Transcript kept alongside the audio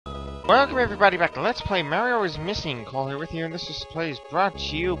Welcome everybody back to Let's Play Mario is Missing. Cole here with you, and this display is brought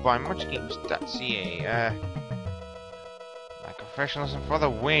to you by muchgames.ca. My professionalism for the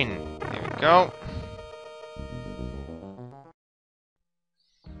win. There we go.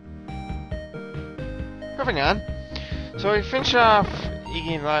 Moving on. So we finished off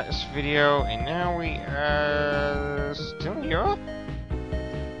Iggy last video, and now we are still in Europe?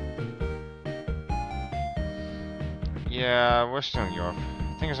 Yeah, we're still in Europe.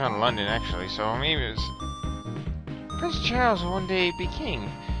 I think it's on London actually, so maybe it's Prince Charles will one day be king.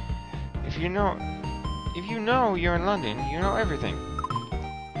 If you know you're in London, you know everything.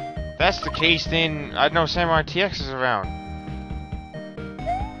 If that's the case, then I'd know Samurai TX is around.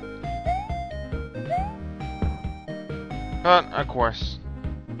 But of course,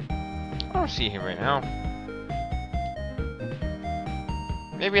 I don't see him right now.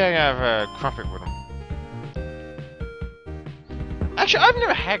 Maybe I have a crumpet with him. Actually, I've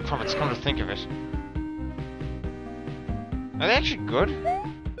never had crumpets, come to think of it. Are they actually good? I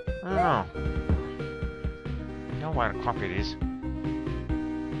don't know. I know what a crumpet is.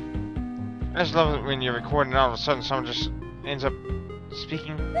 I just love it when you're recording and all of a sudden someone just ends up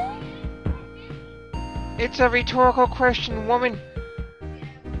speaking. It's a rhetorical question, woman.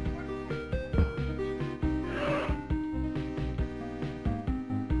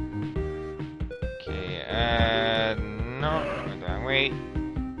 Okay, no. Wait.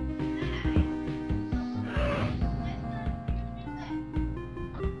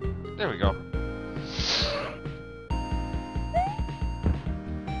 There we go.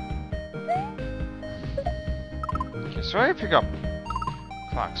 Okay, so I pick up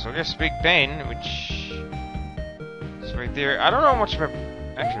clock. So I guess Big Ben, which is right there. I don't know much about.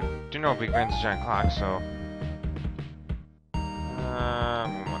 Actually, I do know Big Ben's a giant clock, so.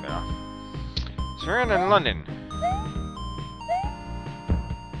 One there. So we're in London.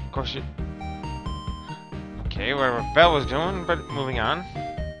 Of course, okay, whatever Belle was doing, but moving on.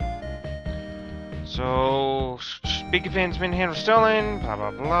 So, Big Ben's manhand was stolen, blah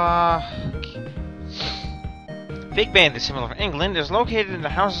blah blah. Okay. Big Ben, the symbol of England, is located in the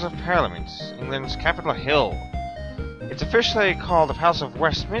Houses of Parliament, England's Capitol Hill. It's officially called the Palace of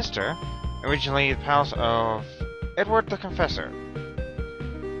Westminster, originally the Palace of Edward the Confessor.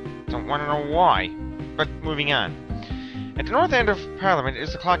 Don't want to know why, but moving on. At the north end of Parliament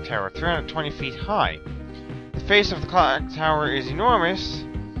is the clock tower, 320 feet high. The face of the clock tower is enormous.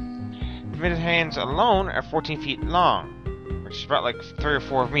 The minute hands alone are 14 feet long, which is about like 3 or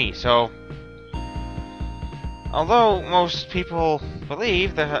 4 of me, so. Although most people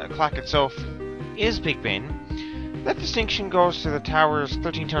believe the clock itself is Big Ben, that distinction goes to the tower's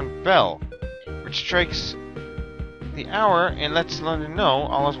 13-tone bell, which strikes the hour and lets London know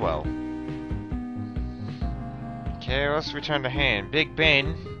all is well. Okay, let's return to hand. Big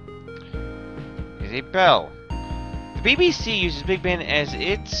Ben is a bell. The BBC uses Big Ben as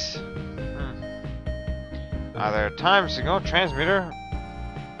its either time signal transmitter.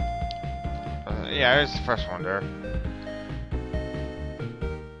 Yeah, there's the first one there.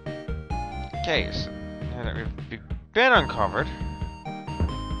 Okay, so now that we've Big Ben uncovered,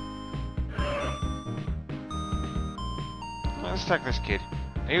 let's attack this kid.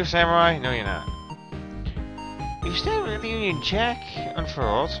 Are you a samurai? No, you're not. If you stand with the Union Jack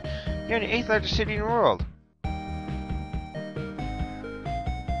unfurled, you're in the 8th largest city in the world.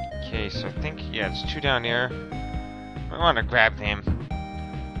 Okay, so I think, yeah, it's 2 down here. I want to grab them.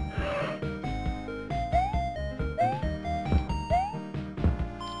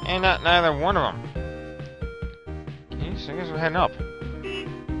 And not neither one of them. Okay, so I guess we're heading up.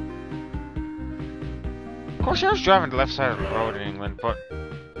 Of course, I was driving the left side of the road in England, but.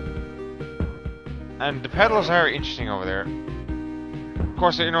 And the pedals are interesting over there. Of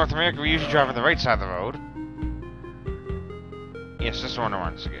course, in North America, we usually drive on the right side of the road. Yes, this is the one I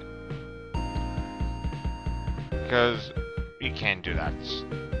wanted to get. Because you can't do that.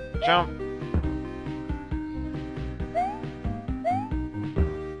 Jump.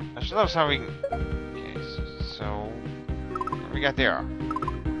 I just love how we can. Okay, so. What do we got there?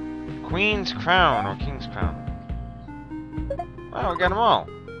 Queen's Crown or King's Crown. Wow, we got them all.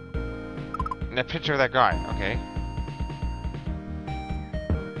 And that picture of that guy, okay.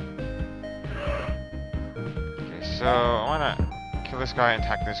 Okay, so I wanna kill this guy and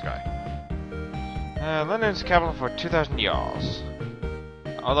attack this guy. London's the capital for 2,000 years.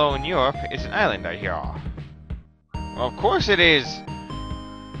 Although in Europe, it's an island, I hear. Well, of course it is!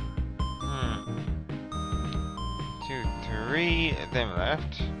 2, 3 of them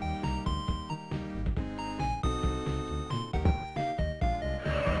left.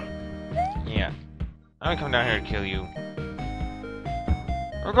 Yeah. I'm gonna come down here to kill you.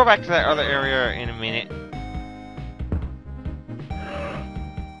 We'll go back to that other area in a minute.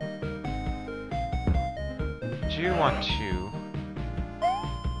 Do you want to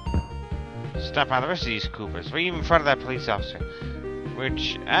stop on the rest of these Coopers? We're even in front of that police officer,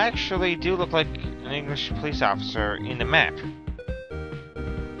 which actually do look like an English police officer in the map.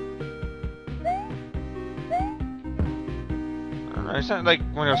 It's not like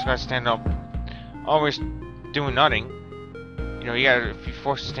one of those guys stand up, always doing nothing. You know, you gotta be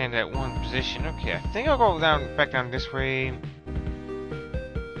forced to stand at one position. Okay, I think I'll go back down this way.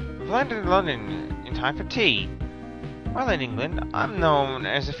 We've landed in London in time for tea. While in England, I'm known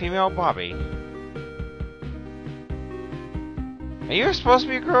as the female Bobby. Are you supposed to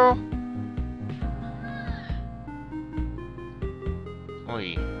be a girl?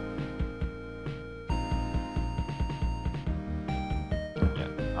 Oi.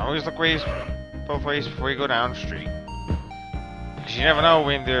 Always look both ways before you go down the street. Because you never know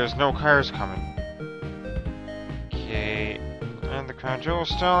when there's no cars coming. Okay. And the crown jewel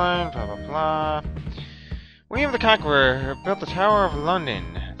stolen, blah blah blah. William the Conqueror built the Tower of London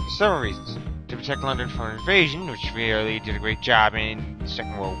for several reasons. To protect London from invasion, which really did a great job in the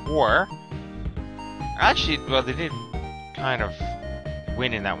Second World War. Actually, well, they did kind of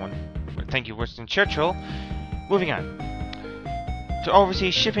win in that one. But thank you, Winston Churchill. Moving on. To oversee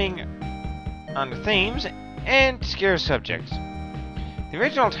shipping on the Thames and scare subjects. The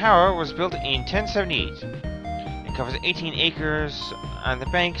original tower was built in 1078. It covers 18 acres on the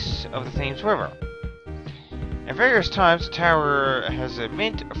banks of the Thames River. At various times, the tower has a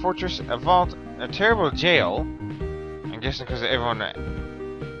mint, a fortress, a vault, a terrible jail. I'm guessing because everyone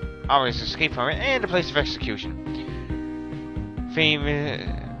always escaped from it, and a place of execution.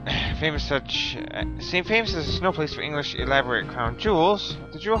 Famous as no place for English elaborate crown jewels,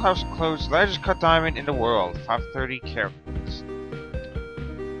 the jewel house includes the largest cut diamond in the world, 530 carats.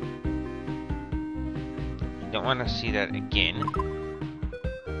 You don't want to see that again. I'm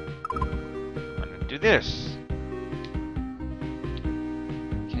gonna do this.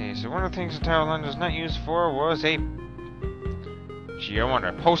 Okay, so one of the things the Tower of London was not used for was a... Gee, I wonder,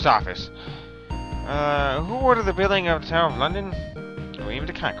 a post office. Who ordered the building of the Tower of London? William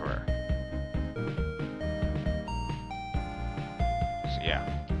the Conqueror. So yeah.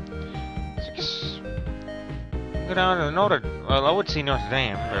 So I guess go down to Notre. Well, I would see Notre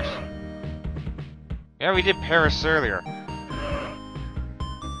Dame first. Yeah, we did Paris earlier.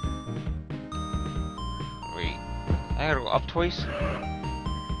 Wait, I gotta go up twice.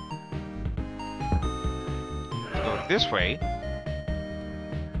 Let's go this way.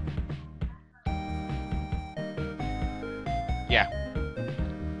 Yeah.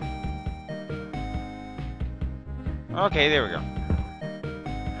 Okay, there we go.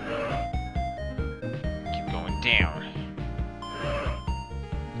 Keep going down. I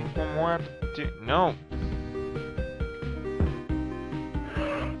think one more have to do. No.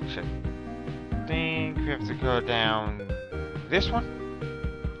 Should think we have to go down this one.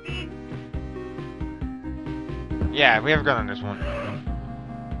 Yeah, we have gone on this one.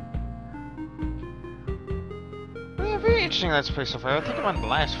 Yeah, very interesting that place so far. I think I'm on the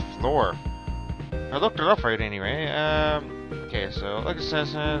last floor. I looked it up right anyway. Okay, so like it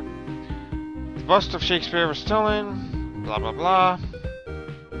says, the bust of Shakespeare was stolen, blah blah blah.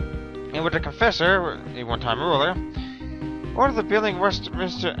 And with the confessor, a one-time ruler, ordered the building of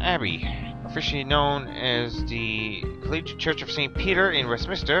Westminster Abbey, officially known as the Collegiate Church of St. Peter in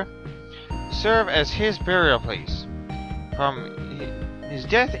Westminster, to serve as his burial place. From his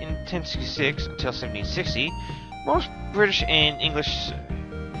death in 1066 until 1760, most British and English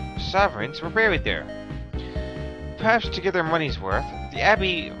sovereigns were buried there. Perhaps to get their money's worth, the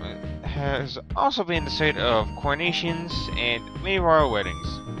abbey has also been the site of coronations and many royal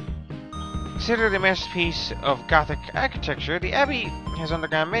weddings. Considered a masterpiece of Gothic architecture, the abbey has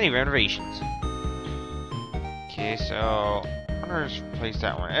undergone many renovations. Okay, so I'm gonna just place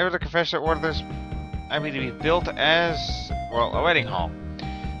that one. Ever the confessor ordered this abbey to be built as, well, a wedding hall.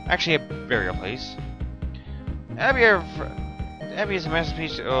 Actually, a burial place. The abbey is a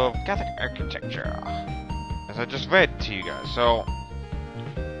masterpiece of Gothic architecture, as I just read to you guys. So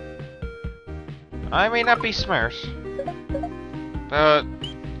I may not be smart, but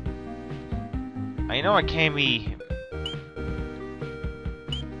I know I can be.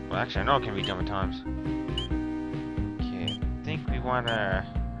 Well, actually, I know it can be dumb at times. Okay, I think we wanna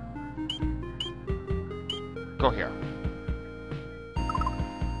go here.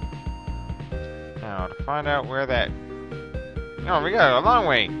 Now, to find out where that... No, we got a long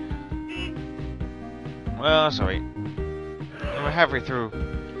way. Well, sorry. We're halfway through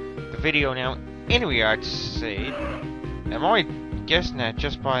the video now. Anyway, I'd say... I'm only guessing that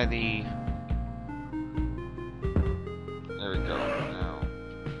just by the... There we go. Now,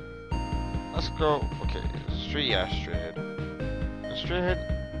 let's go. Okay, straight. Yeah, straight ahead. Straight ahead.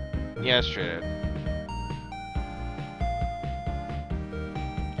 Yeah, straight ahead.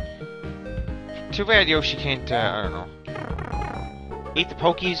 Too bad Yoshi can't. I don't know. Eat the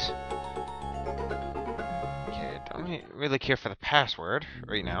pokies. Okay, don't really care for the password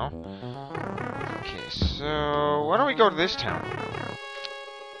right now. Okay, so why don't we go to this town?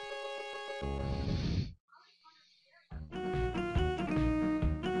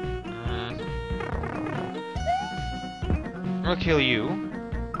 I'll kill you.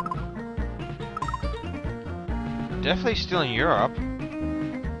 Definitely still in Europe.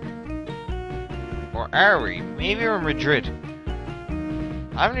 Or are we? Maybe we're in Madrid.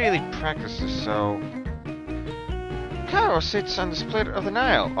 I haven't really practiced this, so... Cairo sits on the split of the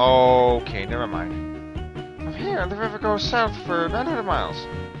Nile. Okay, never mind. From here, the river goes south for 900 miles.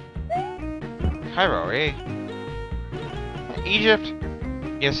 Cairo, eh? Egypt?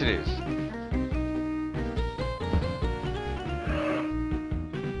 Yes, it is.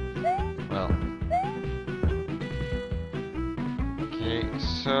 Well. Okay,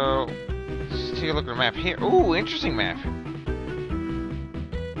 so... Let's take a look at the map here. Ooh, interesting map.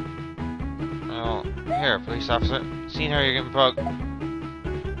 Oh, here, police officer. Seeing how you're getting bugged.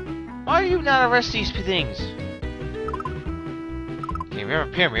 Why do you not arrest these things? Okay, we have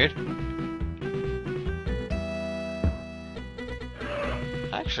a pyramid.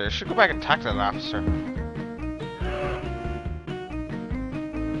 Actually, I should go back and talk to that officer.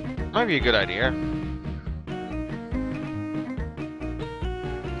 Might be a good idea.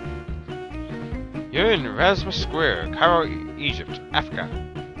 You're in Erasmus Square, Cairo, Egypt, Africa.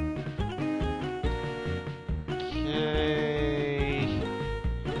 Okay.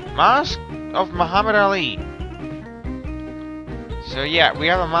 Mosque of Muhammad Ali. So yeah, we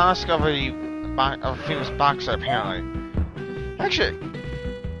have a mosque of a famous boxer apparently. Actually,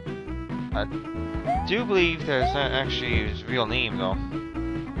 I do believe that's not actually his real name though.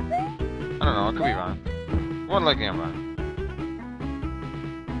 I don't know, I could be wrong. More than likely I'm wrong.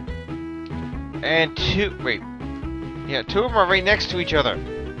 And two of them are right next to each other.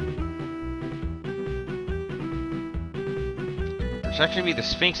 There's actually be the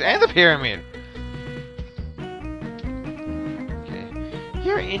Sphinx and the Pyramid. Okay.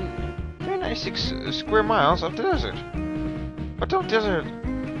 You're in 96 square miles of the desert. But don't desert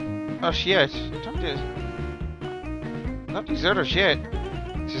us yet. Don't desert us yet.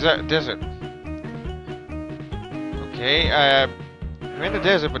 Desert. Okay, we're in the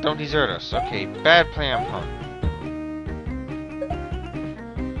desert, but don't desert us. Okay, bad plan, pun.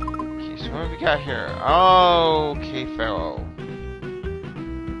 Okay, so what have we got here? Okay, Pharaoh.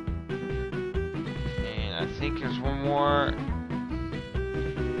 And I think there's one more.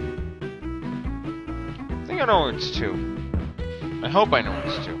 I think I know it's two. I hope I know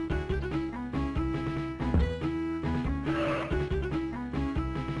it's two.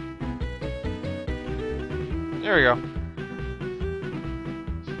 There we go.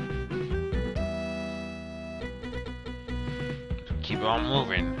 Keep on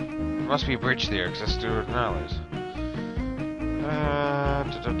moving. There must be a bridge there, because that's where the Nile is.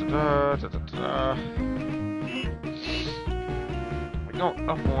 We go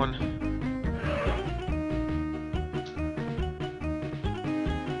up one.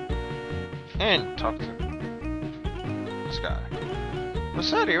 And talk to this guy. Well,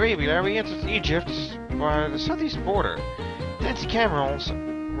 Saudi Arabia, we entered Egypt by the southeast border. The anti-camerals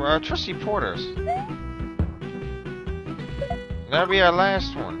were our trusty porters. That'll be our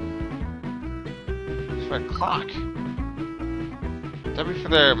last one. It's for a clock. That'll be for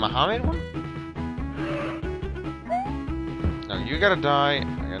the Muhammad one? No, you gotta die. I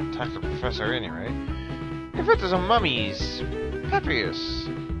gotta talk to the professor anyway. If it is a mummies, Papyrus,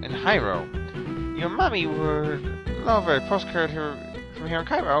 and Cairo, your mummy would love a postcard here from here in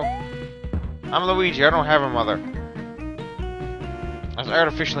Cairo. I'm Luigi, I don't have a mother. I was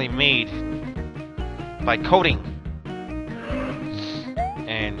artificially made by coding.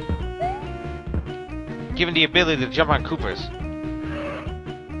 And given the ability to jump on Koopas.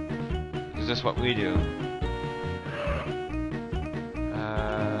 Is this what we do?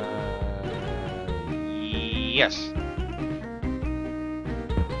 Yes.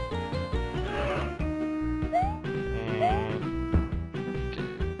 And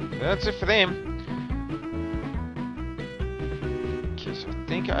okay, that's it for them. Okay, so I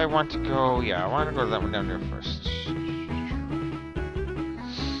think I want to go. Yeah, I want to go to that one down there first.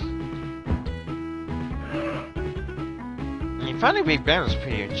 Finding Big Ben is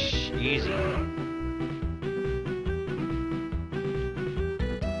pretty easy.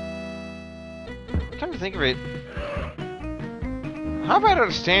 think of it, how bad are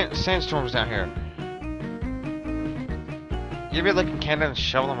the sandstorms down here? You ever like in Canada and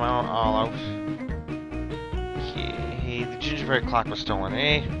shovel them all out? Okay, the gingerbread clock was stolen,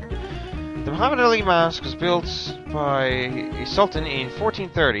 eh? The Muhammad Ali Mosque was built by a sultan in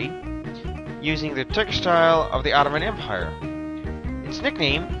 1430 using the Turkish style of the Ottoman Empire. Its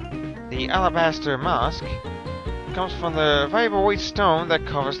nickname, the Alabaster Mosque, comes from the valuable white stone that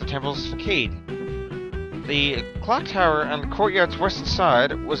covers the temple's facade. The clock tower on the courtyard's western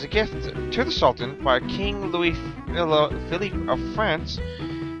side was a gift to the Sultan by King Louis Philippe of France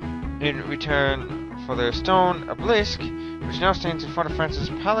in return for the stone obelisk, which now stands in front of France's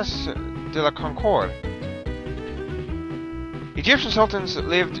Palace de la Concorde. Egyptian sultans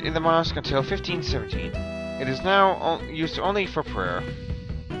lived in the mosque until 1517. It is now used only for prayer.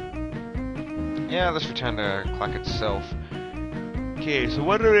 Yeah, let's return the clock itself. Okay, so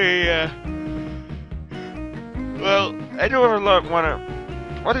what do they, well, I don't ever wanna...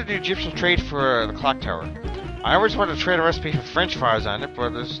 What did the Egyptians trade for the clock tower? I always wanted to trade a recipe for French fries on it,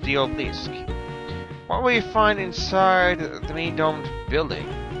 but it's the obelisk. What will you find inside the main domed building?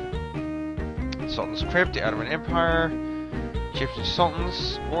 Sultan's Crypt, the Ottoman Empire, Egyptian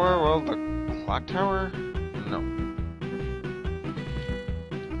Sultans, or, well, the clock tower? No.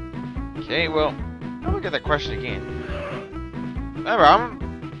 Okay, well, I'm gonna get that question again. Remember, I'm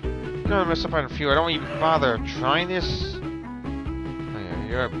gonna mess up on a few. I don't even bother trying this. Oh yeah,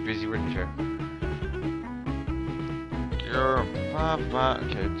 you're busy, weren't you? You're...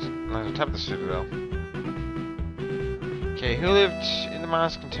 Okay, on the top of the citadel. Okay, who lived in the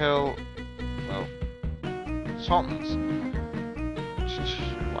mosque until... well... Sultans.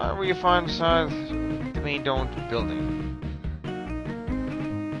 What will you find inside the main domed building?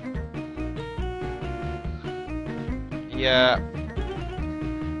 Yeah.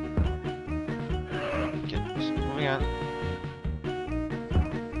 Okay, moving on.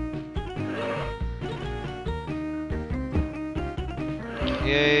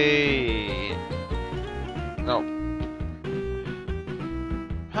 Okay. No.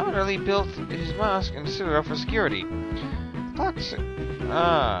 Muhammad Ali built his mosque and citadel for security. Clocks.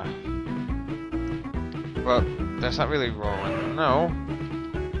 Ah. Well, that's not really wrong. No.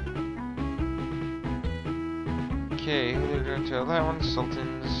 Okay, who lived until that one?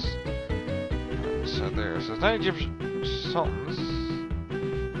 Sultans. So there. So it's not Egyptian Sultans.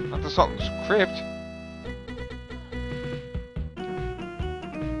 Not the Sultan's Crypt.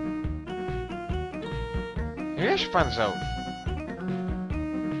 Maybe I should find this out.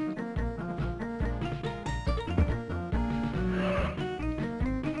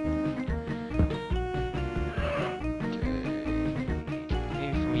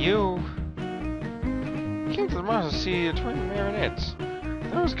 You came to the mosque to see the twin marionettes.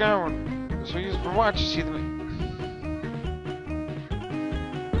 I was going, so you just watch to see them.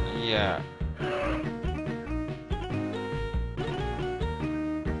 Yeah.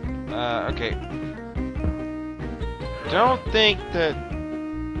 Okay. Don't think that.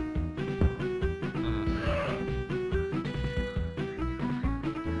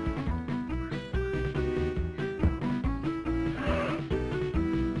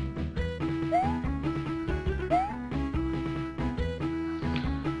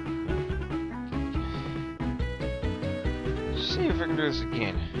 See if I can do this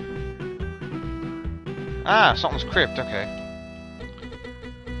again. Ah, Sultan's Crypt, okay.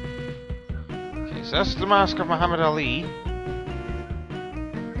 Okay, so that's the Mosque of Muhammad Ali.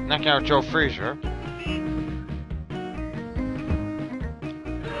 Knock out Joe Frazier.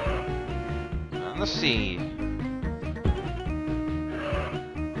 Let's see.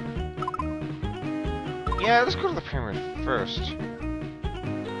 Yeah, let's go to the pyramid first.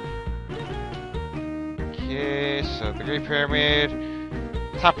 Okay, so the Great Pyramid,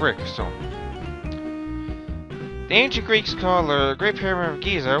 top brick stone. The ancient Greeks called the Great Pyramid of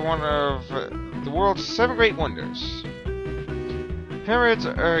Giza one of the world's 7 great wonders. Pyramids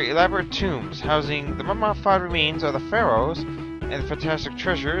are elaborate tombs housing the mummified remains of the pharaohs and the fantastic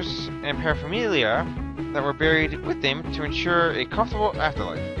treasures and paraphernalia that were buried with them to ensure a comfortable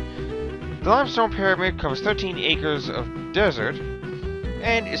afterlife. The limestone pyramid covers 13 acres of desert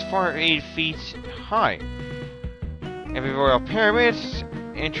and is 480 feet high. Every royal pyramid's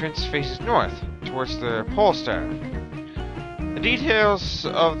entrance faces north, towards the pole star. The details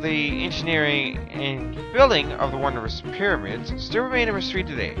of the engineering and building of the wondrous pyramids still remain a mystery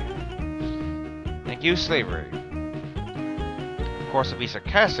today. Thank you, slavery. Of course, I'll be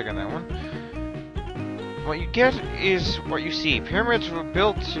sarcastic on that one. What you get is what you see. Pyramids were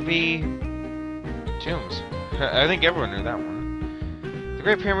built to be tombs. I think everyone knew that one. The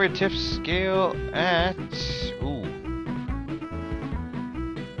Great Pyramid tips scale at... Ooh.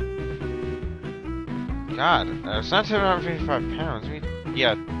 God, it's not 755 pounds.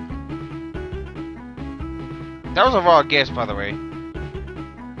 Yeah. That was a raw guess, by the way.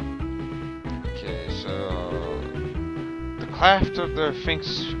 Okay, so... The cleft of the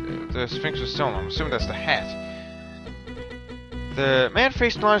Sphinx was stolen. I'm assuming that's the hat. The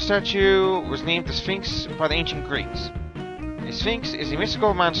man-faced large statue was named the Sphinx by the ancient Greeks. A Sphinx is a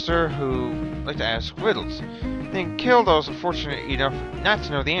mystical monster who likes to ask riddles, then kill those unfortunate enough not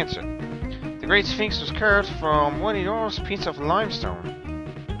to know the answer. The Great Sphinx was carved from one enormous piece of limestone,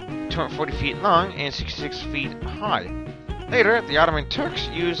 240 feet long and 66 feet high. Later, the Ottoman Turks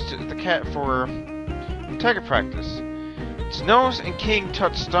used the cat for target practice. Its nose and King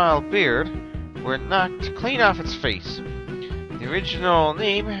Tut-style beard were knocked clean off its face. The original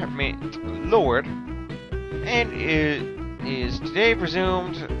name meant Lord, and it is today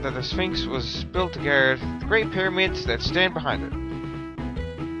presumed that the Sphinx was built to guard the Great Pyramids that stand behind it.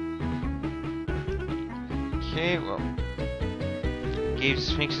 Okay, well, gave the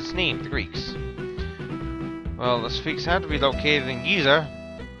Sphinx its name, the Greeks. Well, the Sphinx had to be located in Giza,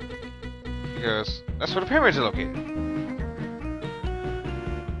 because that's where the pyramids are located.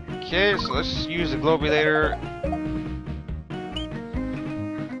 Okay, so let's use the globulator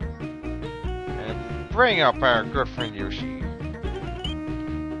and bring up our good friend Yoshi.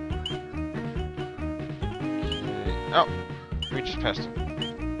 Okay. Oh, we just passed him.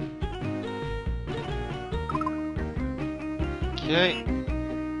 Okay,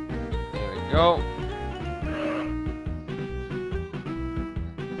 there we go.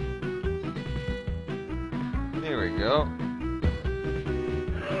 There we go.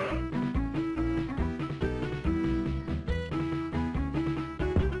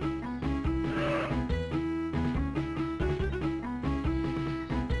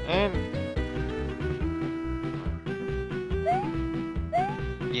 And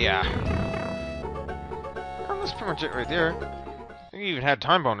yeah, well, that's pretty much it right there. I think you even had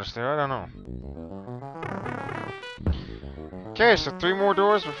time bonus there, I don't know. Okay, so 3 more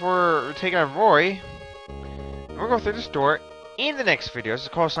doors before we take on Roy. We'll go through this door in the next video. This is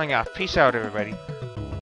Cole signing off. Peace out, everybody.